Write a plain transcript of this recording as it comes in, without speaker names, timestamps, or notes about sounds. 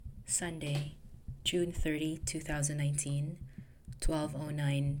Sunday, June 30, 2019,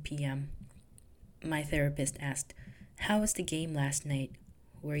 12:09 p.m. My therapist asked, "How was the game last night?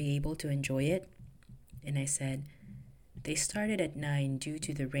 Were you able to enjoy it?" And I said, "They started at 9 due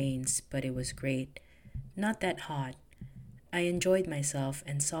to the rains, but it was great. Not that hot. I enjoyed myself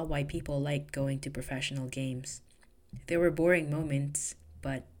and saw why people liked going to professional games. There were boring moments,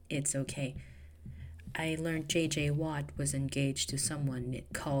 but it's okay. I learned JJ Watt was engaged to someone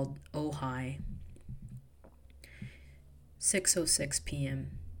called Ojai." 6:06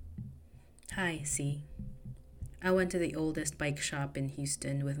 p.m. Hi, C. I went to the oldest bike shop in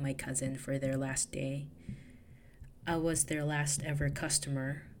Houston with my cousin for their last day. I was their last ever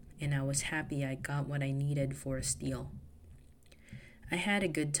customer, and I was happy I got what I needed for a steal. I had a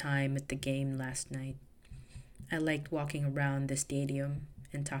good time at the game last night. I liked walking around the stadium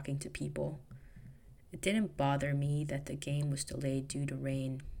and talking to people. It didn't bother me that the game was delayed due to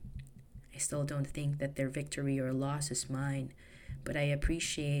rain. I still don't think that their victory or loss is mine, but I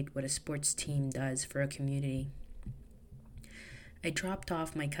appreciate what a sports team does for a community. I dropped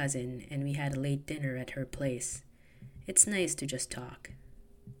off my cousin and we had a late dinner at her place. It's nice to just talk.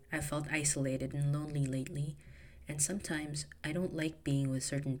 I felt isolated and lonely lately, and sometimes I don't like being with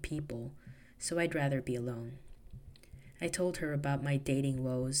certain people, so I'd rather be alone. I told her about my dating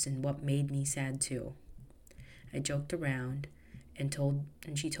woes and what made me sad too. I joked around and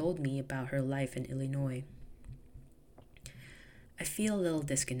she told me about her life in Illinois. I feel a little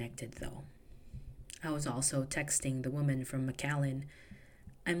disconnected though. I was also texting the woman from McAllen.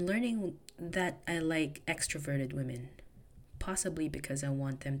 I'm learning that I like extroverted women, possibly because I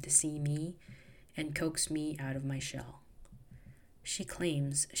want them to see me and coax me out of my shell. She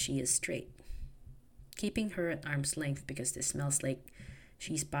claims she is straight. Keeping her at arm's length because this smells like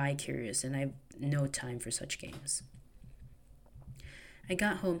she's bi-curious and I've no time for such games. I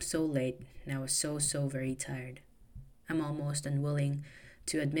got home so late and I was so very tired. I'm almost unwilling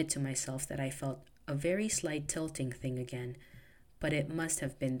to admit to myself that I felt a very slight tilting thing again, but it must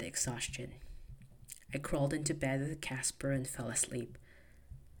have been the exhaustion. I crawled into bed with Casper and fell asleep.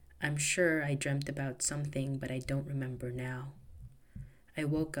 I'm sure I dreamt about something, but I don't remember now. I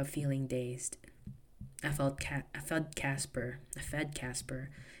woke up feeling dazed. I fed Casper,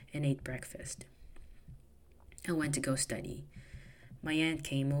 and ate breakfast. I went to go study. My aunt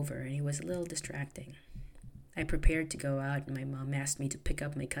came over and it was a little distracting. I prepared to go out and my mom asked me to pick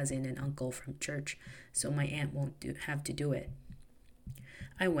up my cousin and uncle from church so my aunt won't have to do it.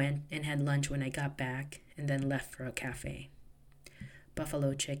 I went and had lunch when I got back and then left for a cafe.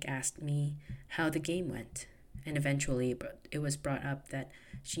 Buffalo Chick asked me how the game went, and eventually it was brought up that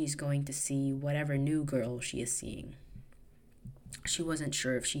she's going to see whatever new girl she is seeing. She wasn't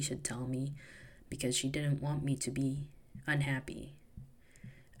sure if she should tell me because she didn't want me to be unhappy.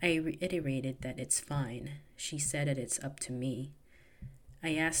 I reiterated that it's fine. She said that it's up to me.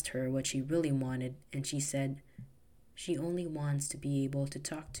 I asked her what she really wanted, and she said she only wants to be able to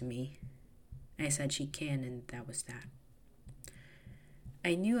talk to me. I said she can, and that was that.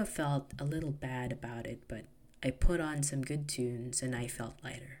 I knew I felt a little bad about it, but I put on some good tunes and I felt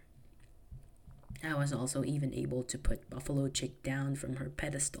lighter. I was also even able to put Buffalo Chick down from her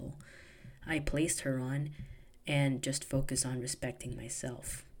pedestal. I placed her on and just focus on respecting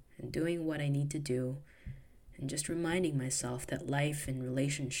myself and doing what I need to do and just reminding myself that life and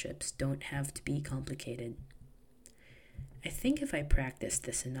relationships don't have to be complicated. I think if I practice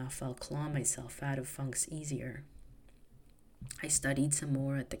this enough, I'll claw myself out of funks easier. I studied some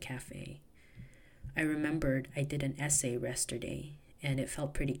more at the cafe. I remembered I did an essay yesterday, and it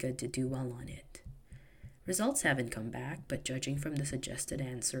felt pretty good to do well on it. Results haven't come back, but judging from the suggested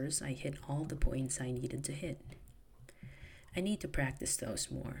answers, I hit all the points I needed to hit. I need to practice those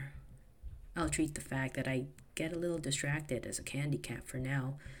more. I'll treat the fact that I get a little distracted as a handicap for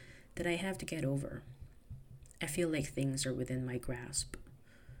now that I have to get over. I feel like things are within my grasp.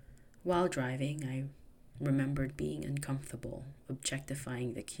 While driving, I remembered being uncomfortable,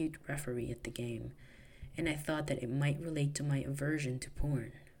 objectifying the cute referee at the game, and I thought that it might relate to my aversion to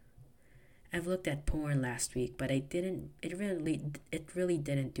porn. I've looked at porn last week, but it really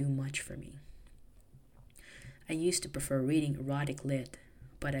didn't do much for me. I used to prefer reading erotic lit,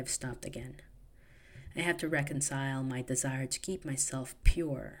 but I've stopped again. I have to reconcile my desire to keep myself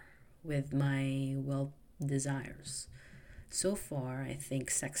pure with my, desires. So far, I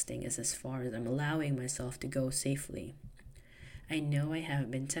think sexting is as far as I'm allowing myself to go safely. I know I have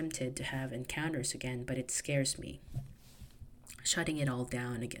been tempted to have encounters again, but it scares me. Shutting it all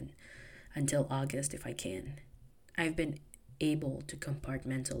down again until August if I can. I've been able to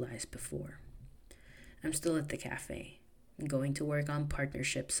compartmentalize before. I'm still at the cafe. going to work on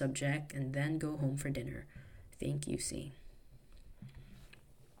partnership subject, and then go home for dinner. Thank you, C.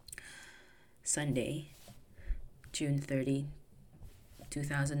 Sunday, June 30,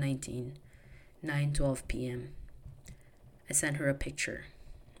 2019, 9:12 p.m. I sent her a picture.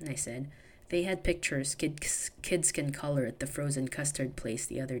 And I said, they had pictures kids can color at the frozen custard place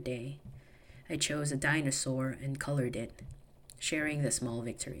the other day. I chose a dinosaur and colored it, sharing the small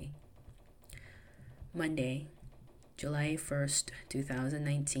victory. Monday, July 1st,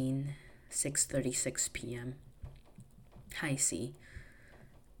 2019, 6:36 p.m. Hi, C.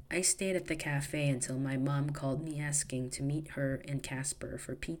 I stayed at the cafe until my mom called me asking to meet her and Casper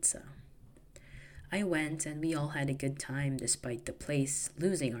for pizza. I went and we all had a good time despite the place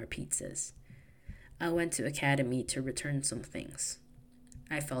losing our pizzas. I went to Academy to return some things.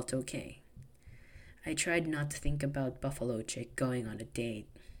 I felt okay. I tried not to think about Buffalo Chick going on a date.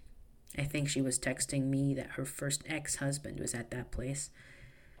 I think she was texting me that her first ex-husband was at that place.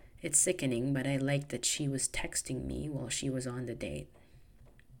 It's sickening, but I liked that she was texting me while she was on the date.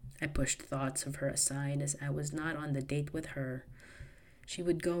 I pushed thoughts of her aside as I was not on the date with her. She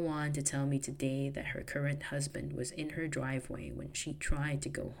would go on to tell me today that her current husband was in her driveway when she tried to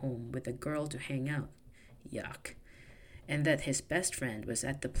go home with a girl to hang out. Yuck. And that his best friend was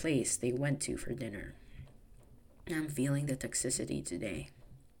at the place they went to for dinner. I'm feeling the toxicity today.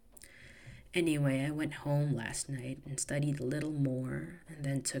 Anyway, I went home last night and studied a little more and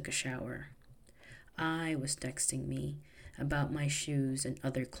then took a shower. I was texting me about my shoes and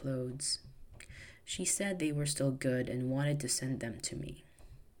other clothes. She said they were still good and wanted to send them to me.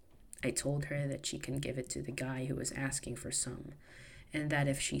 I told her that she can give it to the guy who was asking for some, and that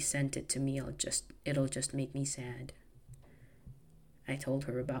if she sent it to me, it'll just make me sad. I told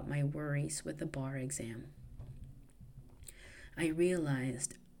her about my worries with the bar exam. I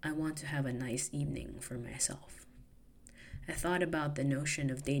realized I want to have a nice evening for myself. I thought about the notion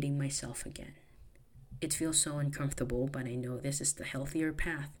of dating myself again. It feels so uncomfortable, but I know this is the healthier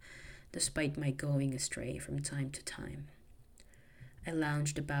path, despite my going astray from time to time. I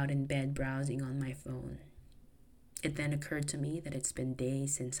lounged about in bed browsing on my phone. It then occurred to me that it's been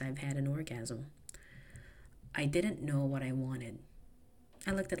days since I've had an orgasm. I didn't know what I wanted.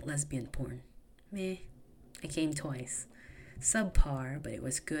 I looked at lesbian porn. Meh. I came twice. Subpar, but it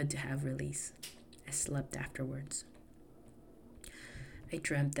was good to have release. I slept afterwards. I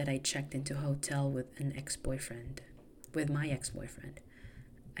dreamt that I checked into a hotel with my ex-boyfriend.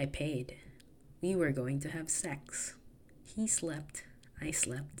 I paid. We were going to have sex. He slept. I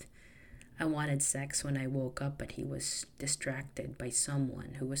slept. I wanted sex when I woke up, but he was distracted by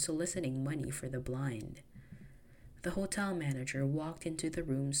someone who was soliciting money for the blind. The hotel manager walked into the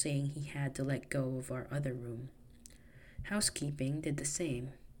room saying he had to let go of our other room. Housekeeping did the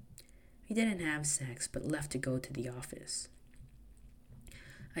same. We didn't have sex, but left to go to the office.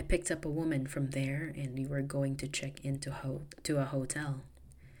 I picked up a woman from there, and we were going to check into a hotel.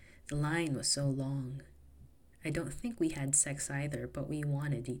 The line was so long. I don't think we had sex either, but we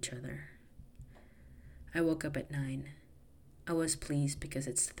wanted each other. I woke up at 9. I was pleased because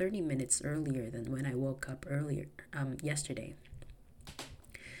it's 30 minutes earlier than when I woke up yesterday.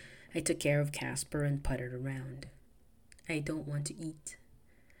 I took care of Casper and puttered around. I don't want to eat.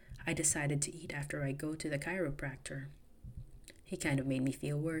 I decided to eat after I go to the chiropractor. He kind of made me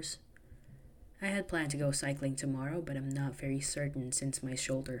feel worse. I had planned to go cycling tomorrow, but I'm not very certain since my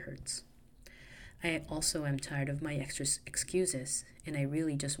shoulder hurts. I also am tired of my extra excuses, and I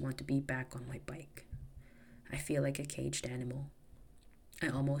really just want to be back on my bike. I feel like a caged animal. I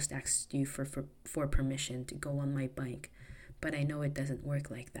almost asked you for permission to go on my bike, but I know it doesn't work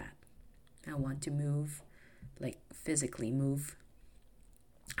like that. I want to move, like physically move.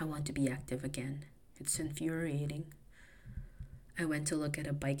 I want to be active again. It's infuriating. I went to look at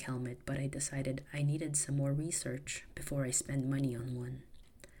a bike helmet, but I decided I needed some more research before I spend money on one.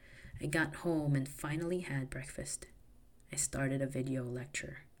 I got home and finally had breakfast. I started a video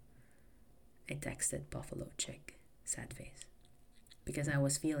lecture. I texted Buffalo Chick, sad face, because I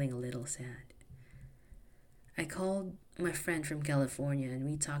was feeling a little sad. I called my friend from California and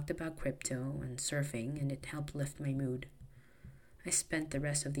we talked about crypto and surfing, and it helped lift my mood. I spent the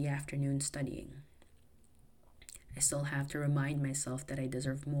rest of the afternoon studying. I still have to remind myself that I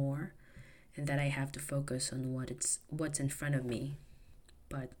deserve more and that I have to focus on what's in front of me,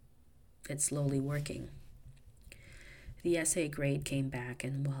 but it's slowly working. The essay grade came back,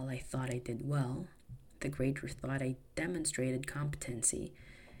 and while I thought I did well, the grader thought I demonstrated competency,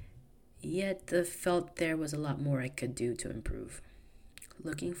 yet felt there was a lot more I could do to improve.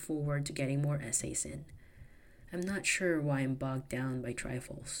 Looking forward to getting more essays in. I'm not sure why I'm bogged down by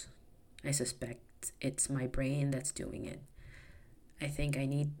trifles. I suspect it's my brain that's doing it. I think I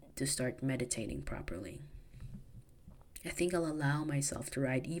need to start meditating properly. I think I'll allow myself to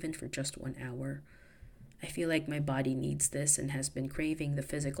ride even for just 1 hour. I feel like my body needs this and has been craving the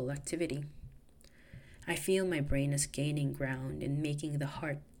physical activity. I feel my brain is gaining ground and making the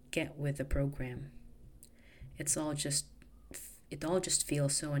heart get with the program. It all just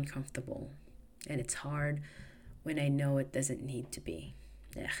feels so uncomfortable, and it's hard when I know it doesn't need to be.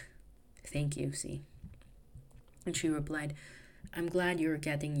 Ugh. Thank you, C. And she replied, I'm glad you're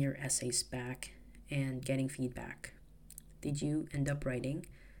getting your essays back and getting feedback. Did you end up writing?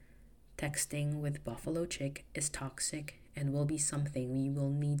 Texting with Buffalo Chick is toxic and will be something we will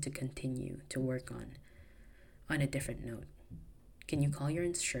need to continue to work on. On a different note, can you call your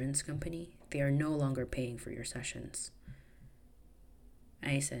insurance company? They are no longer paying for your sessions.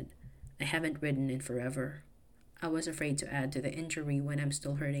 I said, I haven't ridden in forever. I was afraid to add to the injury when I'm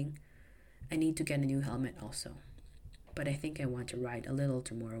still hurting. I need to get a new helmet also. But I think I want to ride a little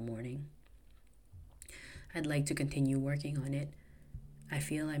tomorrow morning. I'd like to continue working on it. I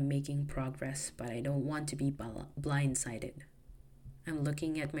feel I'm making progress, but I don't want to be blindsided. I'm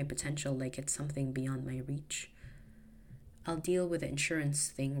looking at my potential like it's something beyond my reach. I'll deal with the insurance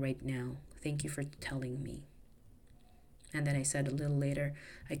thing right now. Thank you for telling me. And then I said a little later,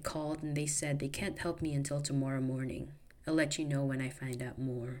 I called and they said they can't help me until tomorrow morning. I'll let you know when I find out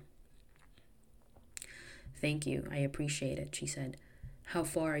more. Thank you, I appreciate it, she said. How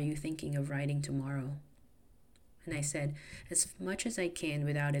far are you thinking of riding tomorrow? And I said, as much as I can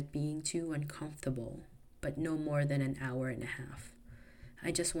without it being too uncomfortable, but no more than an hour and a half.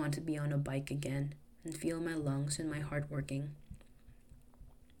 I just want to be on a bike again and feel my lungs and my heart working.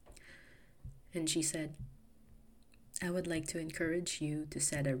 And she said, I would like to encourage you to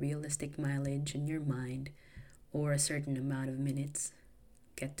set a realistic mileage in your mind or a certain amount of minutes.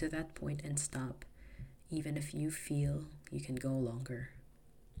 Get to that point and stop, even if you feel you can go longer.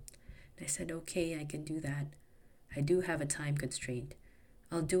 And I said, okay, I can do that. I do have a time constraint.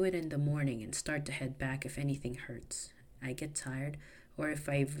 I'll do it in the morning and start to head back if anything hurts. I get tired or if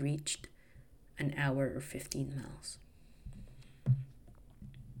I've reached an hour or 15 miles.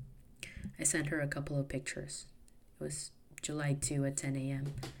 I sent her a couple of pictures. It was July 2 at 10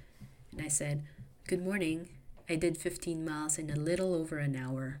 a.m. And I said, good morning. I did 15 miles in a little over an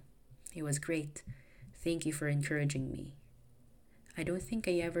hour. It was great. Thank you for encouraging me. I don't think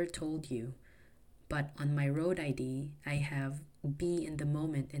I ever told you, but on my road ID, I have Be in the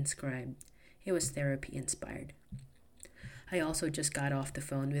Moment inscribed. It was therapy inspired. I also just got off the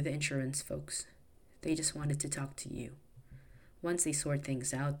phone with the insurance folks. They just wanted to talk to you. Once they sort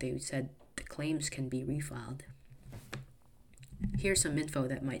things out, they said the claims can be refiled. Here's some info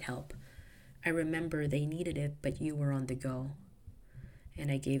that might help. I remember they needed it, but you were on the go.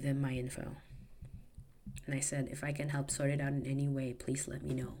 And I gave them my info. And I said, if I can help sort it out in any way, please let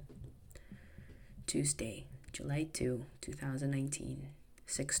me know. Tuesday, July 2, 2019,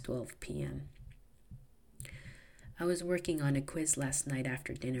 6:12 p.m. I was working on a quiz last night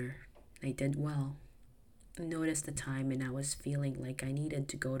after dinner. I did well. I noticed the time and I was feeling like I needed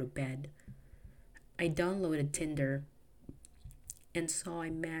to go to bed. I downloaded Tinder and saw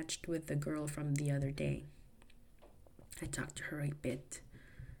I matched with the girl from the other day. I talked to her a bit.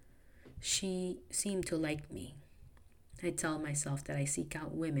 She seemed to like me. I tell myself that I seek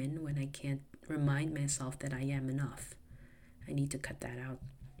out women when I can't remind myself that I am enough. I need to cut that out.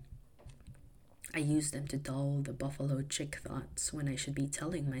 I use them to dull the Buffalo Chick thoughts when I should be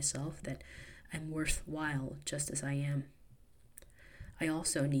telling myself that I'm worthwhile just as I am. I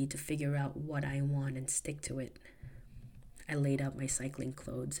also need to figure out what I want and stick to it. I laid out my cycling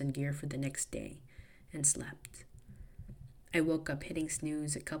clothes and gear for the next day and slept. I woke up hitting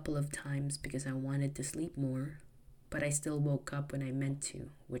snooze a couple of times because I wanted to sleep more, but I still woke up when I meant to,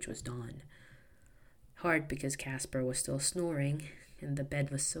 which was dawn. Hard because Casper was still snoring and the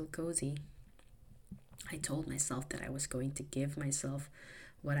bed was so cozy. I told myself that I was going to give myself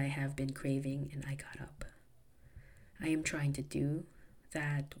what I have been craving, and I got up. I am trying to do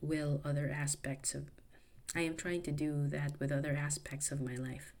that with other aspects of my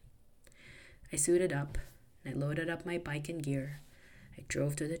life. I suited up, and I loaded up my bike and gear. I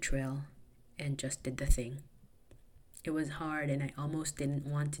drove to the trail and just did the thing. It was hard and I almost didn't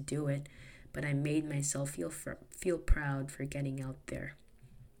want to do it, but I made myself feel proud for getting out there.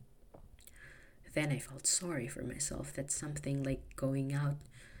 Then I felt sorry for myself that something like going out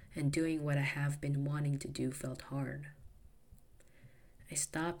and doing what I have been wanting to do felt hard. I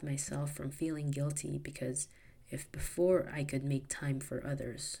stopped myself from feeling guilty because if before I could make time for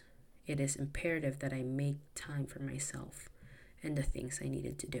others, it is imperative that I make time for myself and the things I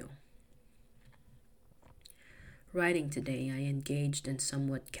needed to do. Riding today, I engaged in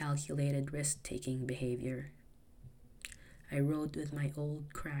somewhat calculated risk-taking behavior. I rode with my old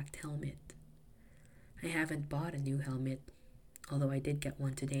cracked helmet. I haven't bought a new helmet, although I did get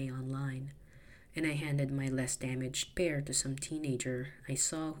one today online, and I handed my less damaged pair to some teenager I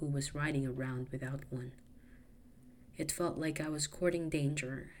saw who was riding around without one. It felt like I was courting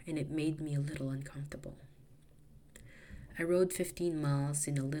danger, and it made me a little uncomfortable. I rode 15 miles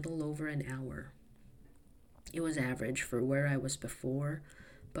in a little over an hour. It was average for where I was before,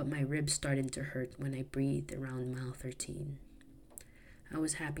 but my ribs started to hurt when I breathed around mile 13. I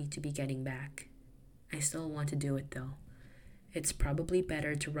was happy to be getting back. I still want to do it though. It's probably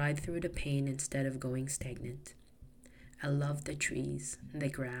better to ride through the pain instead of going stagnant. I love the trees, the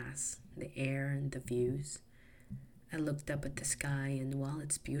grass, the air, and the views. I looked up at the sky, and while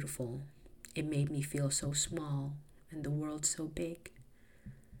it's beautiful, it made me feel so small and the world so big.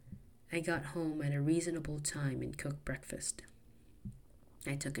 I got home at a reasonable time and cooked breakfast.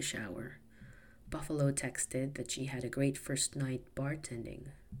 I took a shower. Buffalo texted that she had a great first night bartending.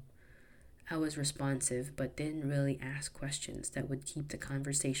 I was responsive but didn't really ask questions that would keep the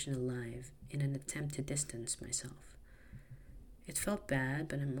conversation alive in an attempt to distance myself. It felt bad,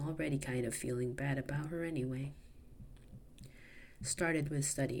 but I'm already kind of feeling bad about her anyway. Started with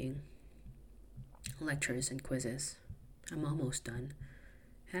studying. Lectures and quizzes. I'm almost done.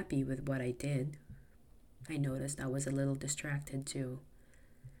 Happy with what I did. I noticed I was a little distracted too.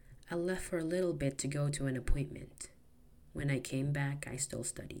 I left for a little bit to go to an appointment. When I came back, I still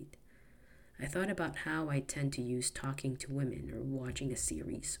studied. I thought about how I tend to use talking to women or watching a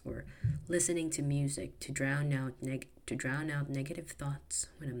series or listening to music to drown out negative thoughts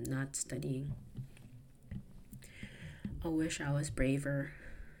when I'm not studying. I wish I was braver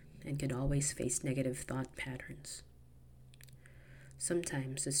and could always face negative thought patterns.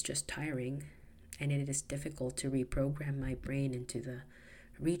 Sometimes it's just tiring, and it is difficult to reprogram my brain into the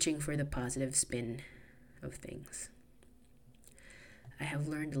reaching for the positive spin of things. I have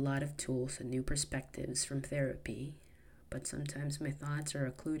learned a lot of tools and new perspectives from therapy, but sometimes my thoughts are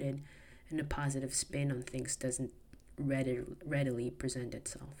occluded and a positive spin on things doesn't readily present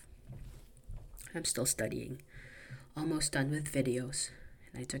itself. I'm still studying, almost done with videos,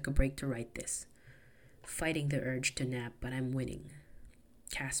 and I took a break to write this. Fighting the urge to nap, but I'm winning.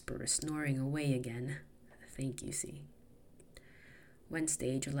 Casper is snoring away again. Thank you, C.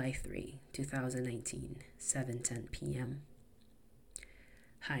 Wednesday, July 3, 2019, 7:10 p.m.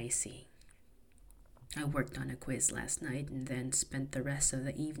 Hi, C. I worked on a quiz last night and then spent the rest of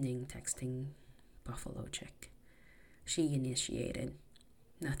the evening texting Buffalo Chick. She initiated.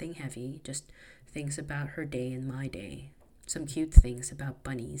 Nothing heavy, just things about her day and my day. Some cute things about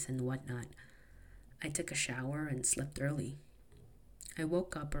bunnies and whatnot. I took a shower and slept early. I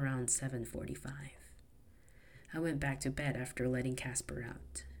woke up around 7:45. I went back to bed after letting Casper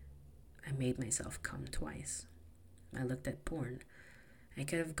out. I made myself come twice. I looked at porn. I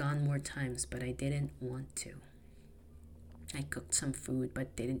could have gone more times, but I didn't want to. I cooked some food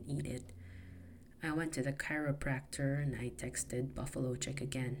but didn't eat it. I went to the chiropractor and I texted Buffalo Chick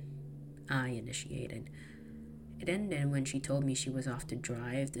again. I initiated. It ended when she told me she was off to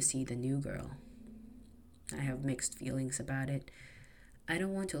drive to see the new girl. I have mixed feelings about it. I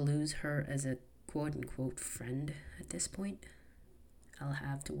don't want to lose her as a quote-unquote friend at this point. I'll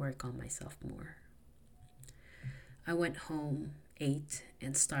have to work on myself more. I went home, ate,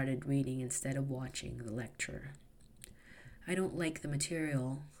 and started reading instead of watching the lecture. I don't like the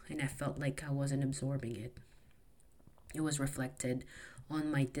material, and I felt like I wasn't absorbing it. It was reflected on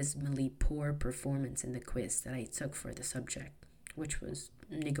my dismally poor performance in the quiz that I took for the subject, which was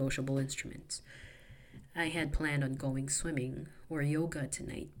negotiable instruments. I had planned on going swimming or yoga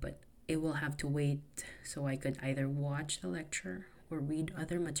tonight, but it will have to wait so I could either watch the lecture or read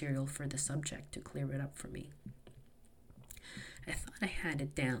other material for the subject to clear it up for me. I thought I had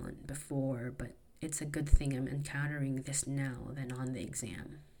it down before, but it's a good thing I'm encountering this now than on the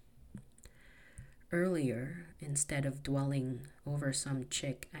exam. Earlier, instead of dwelling over some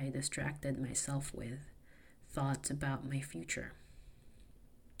chick I distracted myself with, thoughts about my future.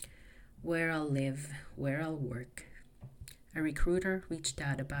 Where I'll live, where I'll work. A recruiter reached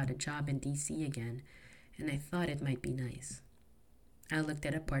out about a job in DC again, and I thought it might be nice. I looked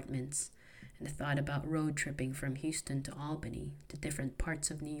at apartments and thought about road tripping from Houston to Albany to different parts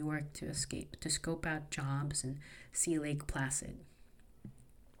of New York to scope out jobs and see Lake Placid.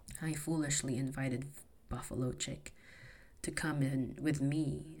 I foolishly invited Buffalo Chick to come in with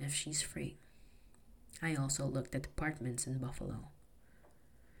me if she's free. I also looked at apartments in Buffalo.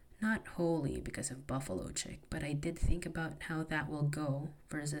 Not wholly because of Buffalo Chick, but I did think about how that will go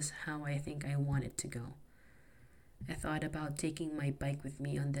versus how I think I want it to go. I thought about taking my bike with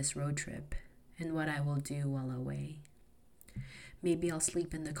me on this road trip and what I will do while away. Maybe I'll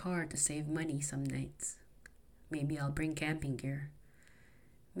sleep in the car to save money some nights. Maybe I'll bring camping gear.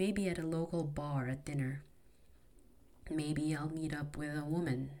 Maybe at a local bar at dinner. Maybe I'll meet up with a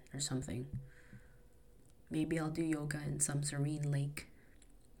woman or something. Maybe I'll do yoga in some serene lake.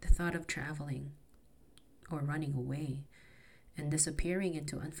 The thought of traveling or running away and disappearing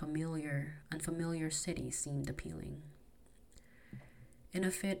into unfamiliar cities seemed appealing. In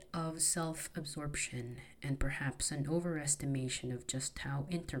a fit of self-absorption and perhaps an overestimation of just how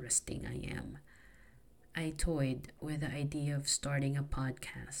interesting I am, I toyed with the idea of starting a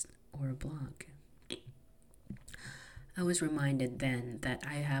podcast or a blog. I was reminded then that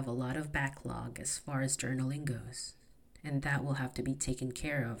I have a lot of backlog as far as journaling goes, and that will have to be taken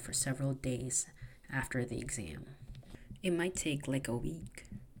care of for several days after the exam. It might take like a week.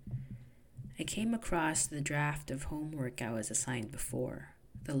 I came across the draft of homework I was assigned before,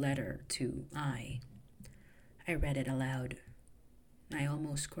 the letter to I. I read it aloud. I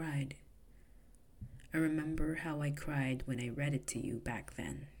almost cried. I remember how I cried when I read it to you back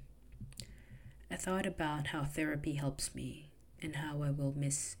then. I thought about how therapy helps me and how I will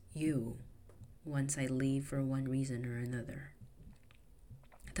miss you once I leave for one reason or another.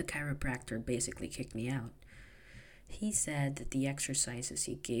 The chiropractor basically kicked me out. He said that the exercises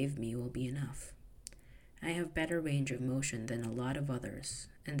he gave me will be enough. I have better range of motion than a lot of others,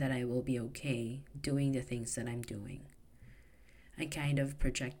 and that I will be okay doing the things that I'm doing. I kind of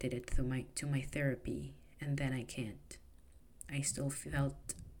projected it to my therapy, and then I can't. I still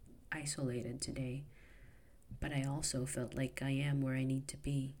felt isolated today, but I also felt like I am where I need to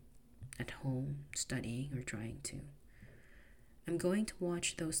be, at home, studying or trying to. I'm going to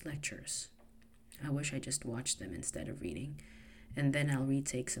watch those lectures. I wish I just watched them instead of reading, and then I'll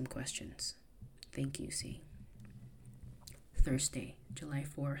retake some questions. Thank you, C. Thursday, July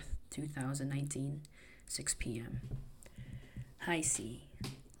 4th, 2019, 6 p.m. Hi, C.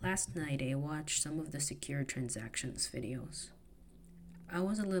 Last night I watched some of the secure transactions videos. I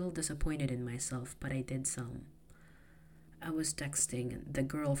was a little disappointed in myself, but I did some. I was texting the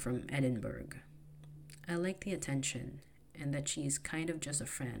girl from Edinburgh. I like the attention and that she's kind of just a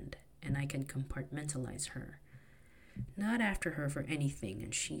friend, and I can compartmentalize her. Not after her for anything,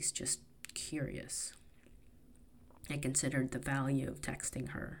 and she's just curious. I considered the value of texting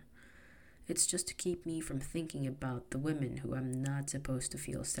her. It's just to keep me from thinking about the women who I'm not supposed to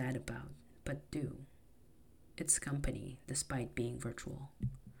feel sad about, but do. It's company, despite being virtual.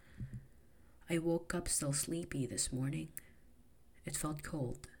 I woke up still sleepy this morning. It felt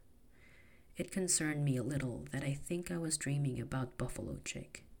cold. It concerned me a little that I think I was dreaming about Buffalo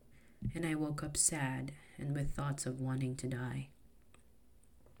Chick, and I woke up sad and with thoughts of wanting to die.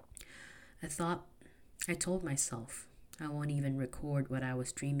 I told myself I won't even record what I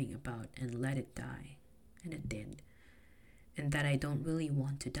was dreaming about and let it die, and it did, and that I don't really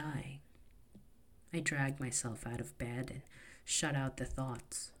want to die. I dragged myself out of bed and shut out the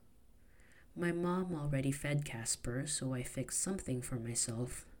thoughts. My mom already fed Casper, so I fixed something for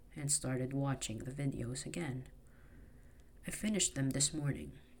myself and started watching the videos again. I finished them this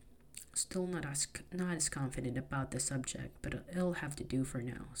morning. Still not as confident about the subject, but it'll have to do for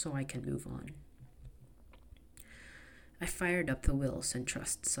now, so I can move on. I fired up the wills and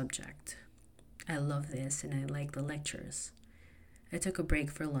trust subject. I love this and I like the lectures. I took a break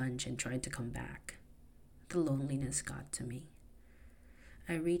for lunch and tried to come back. The loneliness got to me.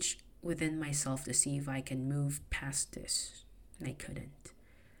 I reached within myself to see if I can move past this, and I couldn't.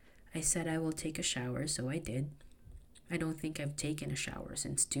 I said I will take a shower, so I did. I don't think I've taken a shower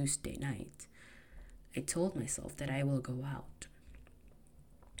since Tuesday night. I told myself that I will go out.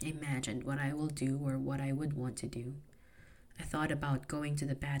 I imagined what I will do or what I would want to do. I thought about going to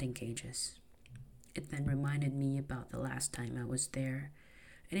the batting cages. It then reminded me about the last time I was there,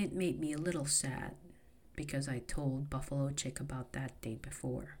 and it made me a little sad because I told Buffalo Chick about that day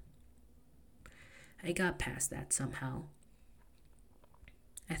before. I got past that somehow.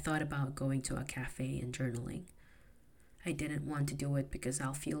 I thought about going to a cafe and journaling. I didn't want to do it because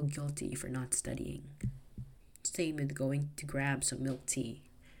I'll feel guilty for not studying. Same with going to grab some milk tea.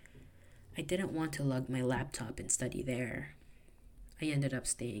 I didn't want to lug my laptop and study there. I ended up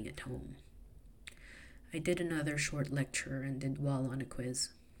staying at home. I did another short lecture and did well on a quiz.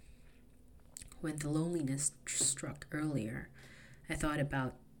 When the loneliness struck earlier, I thought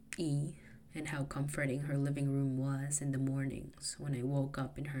about E and how comforting her living room was in the mornings when I woke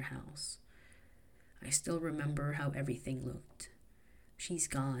up in her house. I still remember how everything looked. She's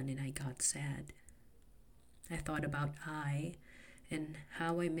gone and I got sad. I thought about I and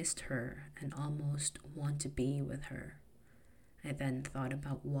how I missed her and almost want to be with her. I then thought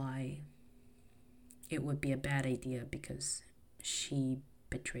about why it would be a bad idea because she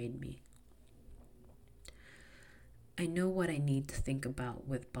betrayed me. I know what I need to think about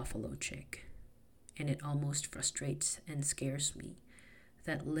with Buffalo Chick, and it almost frustrates and scares me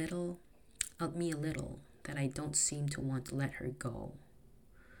that a little that I don't seem to want to let her go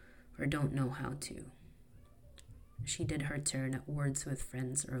or don't know how to. She did her turn at Words with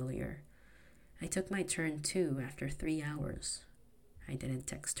Friends earlier. I took my turn too after 3 hours. I didn't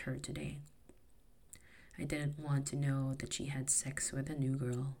text her today. I didn't want to know that she had sex with a new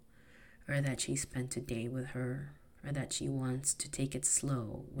girl, or that she spent a day with her, or that she wants to take it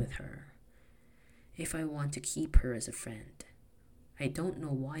slow with her. If I want to keep her as a friend, I don't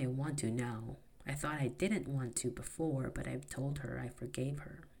know why I want to now. I thought I didn't want to before, but I've told her I forgave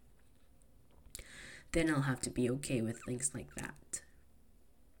her. Then I'll have to be okay with things like that.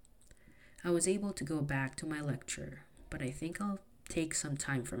 I was able to go back to my lecture, but I think I'll take some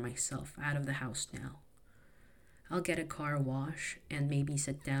time for myself out of the house now. I'll get a car wash and maybe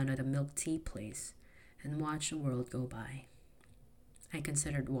sit down at a milk tea place and watch the world go by. I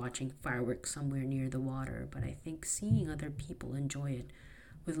considered watching fireworks somewhere near the water, but I think seeing other people enjoy it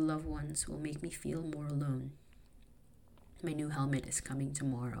with loved ones will make me feel more alone. My new helmet is coming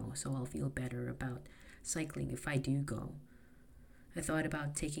tomorrow, so I'll feel better about cycling if I do go. I thought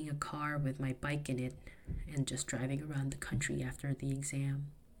about taking a car with my bike in it and just driving around the country after the exam.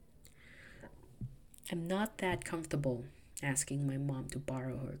 I'm not that comfortable asking my mom to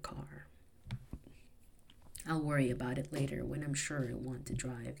borrow her car. I'll worry about it later when I'm sure I want to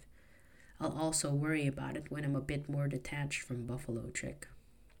drive. I'll also worry about it when I'm a bit more detached from Buffalo Chick.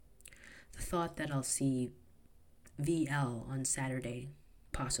 The thought that I'll see VL on Saturday,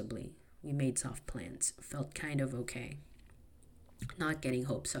 possibly, we made soft plans, felt kind of okay. Not getting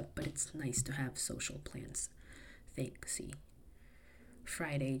hopes up, but it's nice to have social plans. See.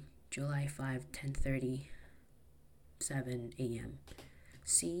 Friday, July 5, 10:30, 7 a.m.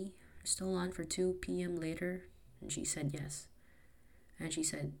 See, still on for 2 p.m. later? And she said yes.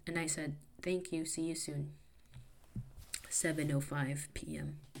 And I said, thank you, see you soon. 7:05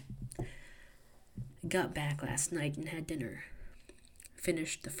 p.m. Got back last night and had dinner.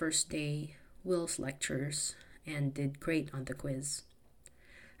 Finished the first day, Will's lectures, and did great on the quiz.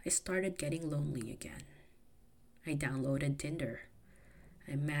 I started getting lonely again. I downloaded Tinder.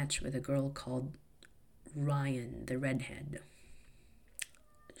 I matched with a girl called Ryan, the redhead.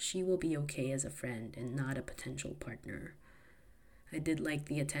 She will be okay as a friend and not a potential partner. I did like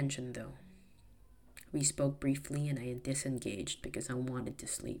the attention though. We spoke briefly and I disengaged because I wanted to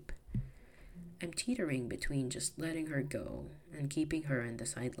sleep. I'm teetering between just letting her go and keeping her in the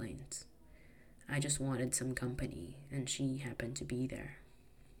sidelines. I just wanted some company and she happened to be there.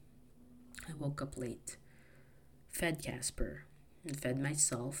 I woke up late, fed Casper, and fed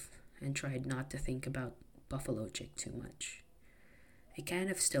myself and tried not to think about Buffalo Chick too much. I kind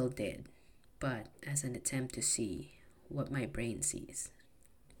of still did, but as an attempt to see what my brain sees.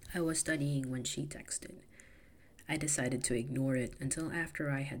 I was studying when she texted. I decided to ignore it until after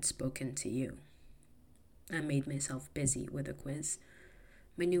I had spoken to you. I made myself busy with a quiz.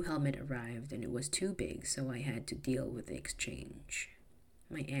 My new helmet arrived and it was too big, so I had to deal with the exchange.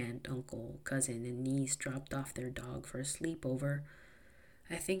 My aunt, uncle, cousin, and niece dropped off their dog for a sleepover.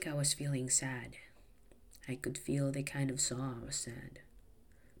 I think I was feeling sad. I could feel they kind of saw I was sad.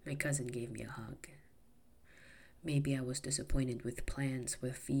 My cousin gave me a hug. Maybe I was disappointed with plans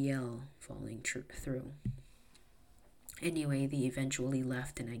with VL falling through. Anyway, they eventually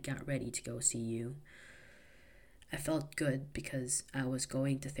left and I got ready to go see you. I felt good because I was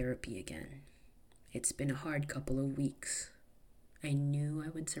going to therapy again. It's been a hard couple of weeks. I knew I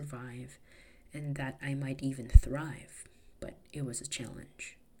would survive and that I might even thrive, but it was a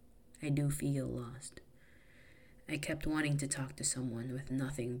challenge. I do feel lost. I kept wanting to talk to someone with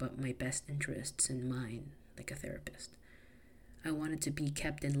nothing but my best interests in mind, like a therapist. I wanted to be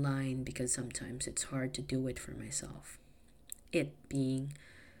kept in line because sometimes it's hard to do it for myself. It being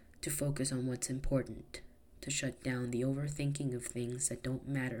to focus on what's important, to shut down the overthinking of things that don't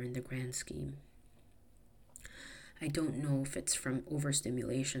matter in the grand scheme. I don't know if it's from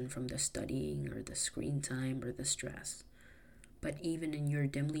overstimulation from the studying or the screen time or the stress, but even in your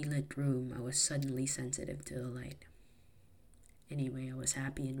dimly lit room, I was suddenly sensitive to the light. Anyway, I was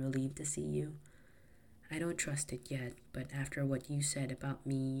happy and relieved to see you. I don't trust it yet, but after what you said about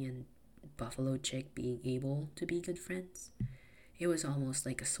me and Buffalo Chick being able to be good friends, it was almost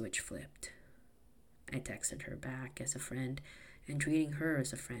like a switch flipped. I texted her back as a friend and treating her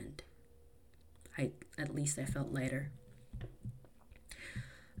as a friend. At least I felt lighter.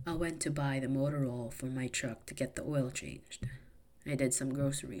 I went to buy the motor oil for my truck to get the oil changed. I did some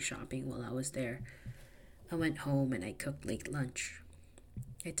grocery shopping while I was there. I went home and I cooked late lunch.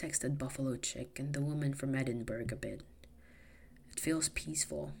 I texted Buffalo Chick and the woman from Edinburgh a bit. It feels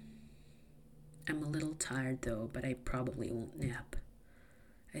peaceful. I'm a little tired though, but I probably won't nap.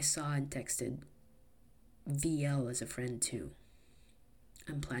 I saw and texted VL as a friend too.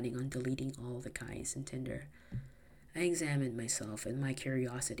 I'm planning on deleting all the guys in Tinder. I examined myself and my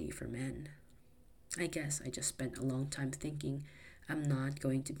curiosity for men. I guess I just spent a long time thinking I'm not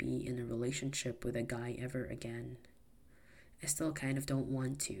going to be in a relationship with a guy ever again. I still kind of don't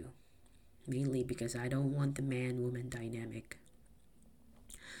want to, mainly because I don't want the man-woman dynamic.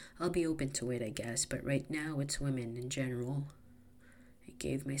 I'll be open to it, I guess, but right now it's women in general. I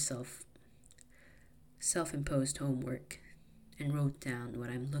gave myself self-imposed homework and wrote down what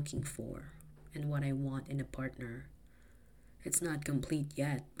I'm looking for and what I want in a partner. It's not complete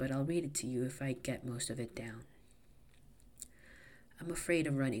yet, but I'll read it to you if I get most of it down. I'm afraid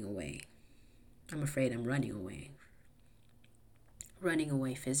of running away. I'm afraid I'm running away. Running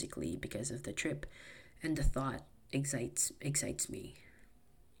away physically because of the trip, and the thought excites me.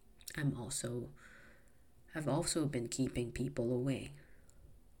 I've also been keeping people away.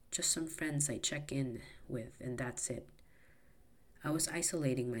 Just some friends I check in with, and that's it. I was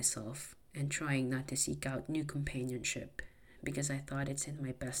isolating myself and trying not to seek out new companionship because I thought it's in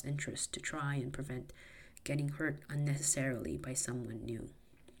my best interest to try and prevent getting hurt unnecessarily by someone new.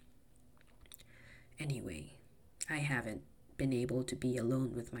 Anyway, I haven't been able to be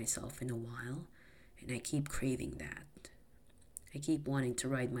alone with myself in a while, and I keep craving that. I keep wanting to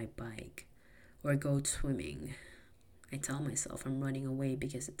ride my bike or go swimming. I tell myself I'm running away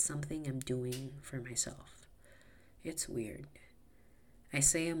because it's something I'm doing for myself. It's weird. I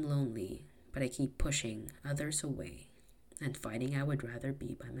say I'm lonely, but I keep pushing others away and fighting I would rather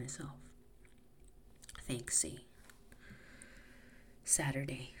be by myself. Thanks, C.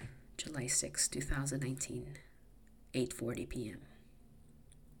 Saturday, July 6, 2019, 8:40 p.m.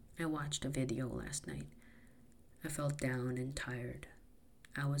 I watched a video last night. I felt down and tired.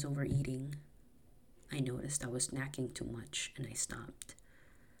 I was overeating. I noticed I was snacking too much and I stopped.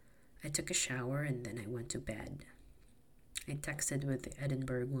 I took a shower and then I went to bed. I texted with the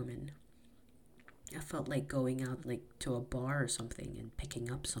Edinburgh woman. I felt like going out to a bar or something and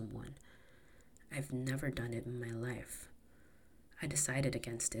picking up someone. I've never done it in my life. I decided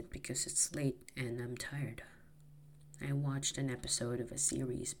against it because it's late and I'm tired. I watched an episode of a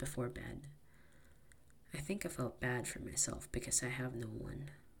series before bed. I think I felt bad for myself because I have no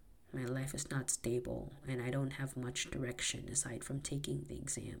one. My life is not stable and I don't have much direction aside from taking the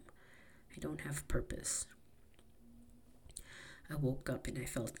exam. I don't have purpose. I woke up and I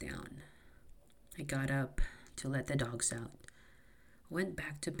felt down. I got up to let the dogs out, went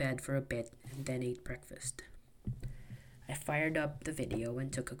back to bed for a bit and then ate breakfast. I fired up the video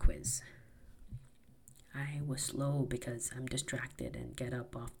and took a quiz. I was slow because I'm distracted and get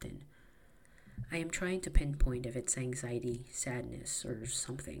up often. I am trying to pinpoint if it's anxiety, sadness, or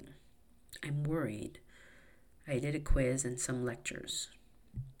something. I'm worried. I did a quiz and some lectures.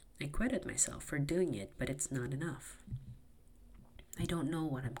 I credit myself for doing it, but it's not enough. I don't know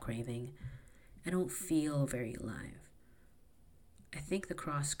what I'm craving. I don't feel very alive. I think the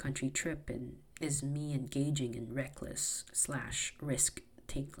cross-country trip is me engaging in reckless /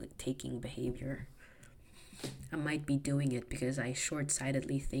 risk-taking behavior. I might be doing it because I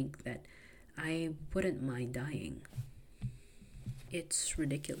short-sightedly think that I wouldn't mind dying. It's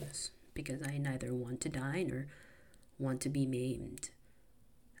ridiculous because I neither want to die nor want to be maimed.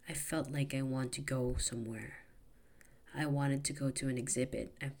 I felt like I want to go somewhere. I wanted to go to an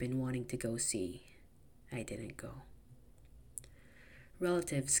exhibit I've been wanting to go see. I didn't go.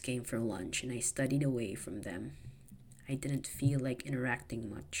 Relatives came for lunch and I studied away from them. I didn't feel like interacting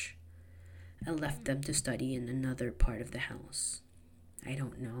much. I left them to study in another part of the house. I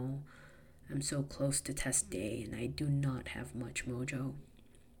don't know. I'm so close to test day and I do not have much mojo.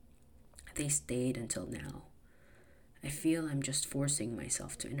 They stayed until now. I feel I'm just forcing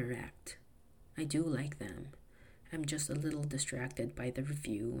myself to interact. I do like them. I'm just a little distracted by the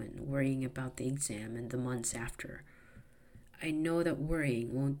review and worrying about the exam and the months after. I know that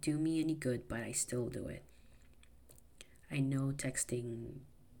worrying won't do me any good, but I still do it. I know texting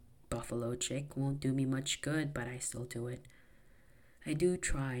Buffalo Chick won't do me much good, but I still do it. I do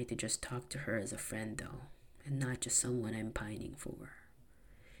try to just talk to her as a friend though, and not just someone I'm pining for.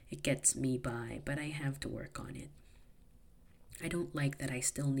 It gets me by, but I have to work on it. I don't like that I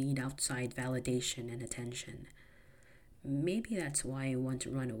still need outside validation and attention. Maybe that's why I want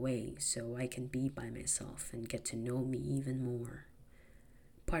to run away, so I can be by myself and get to know me even more.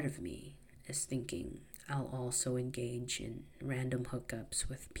 Part of me is thinking I'll also engage in random hookups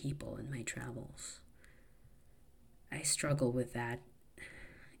with people in my travels. I struggle with that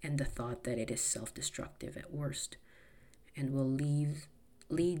and the thought that it is self destructive at worst and will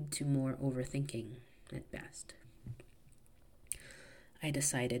lead to more overthinking at best. I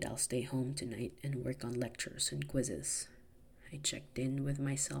decided I'll stay home tonight and work on lectures and quizzes. I checked in with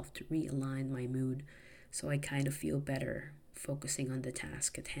myself to realign my mood so I kind of feel better focusing on the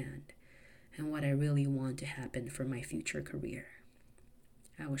task at hand and what I really want to happen for my future career.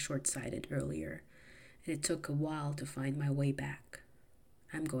 I was short sighted earlier, and it took a while to find my way back.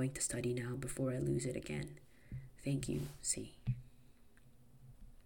 I'm going to study now before I lose it again. Thank you, C.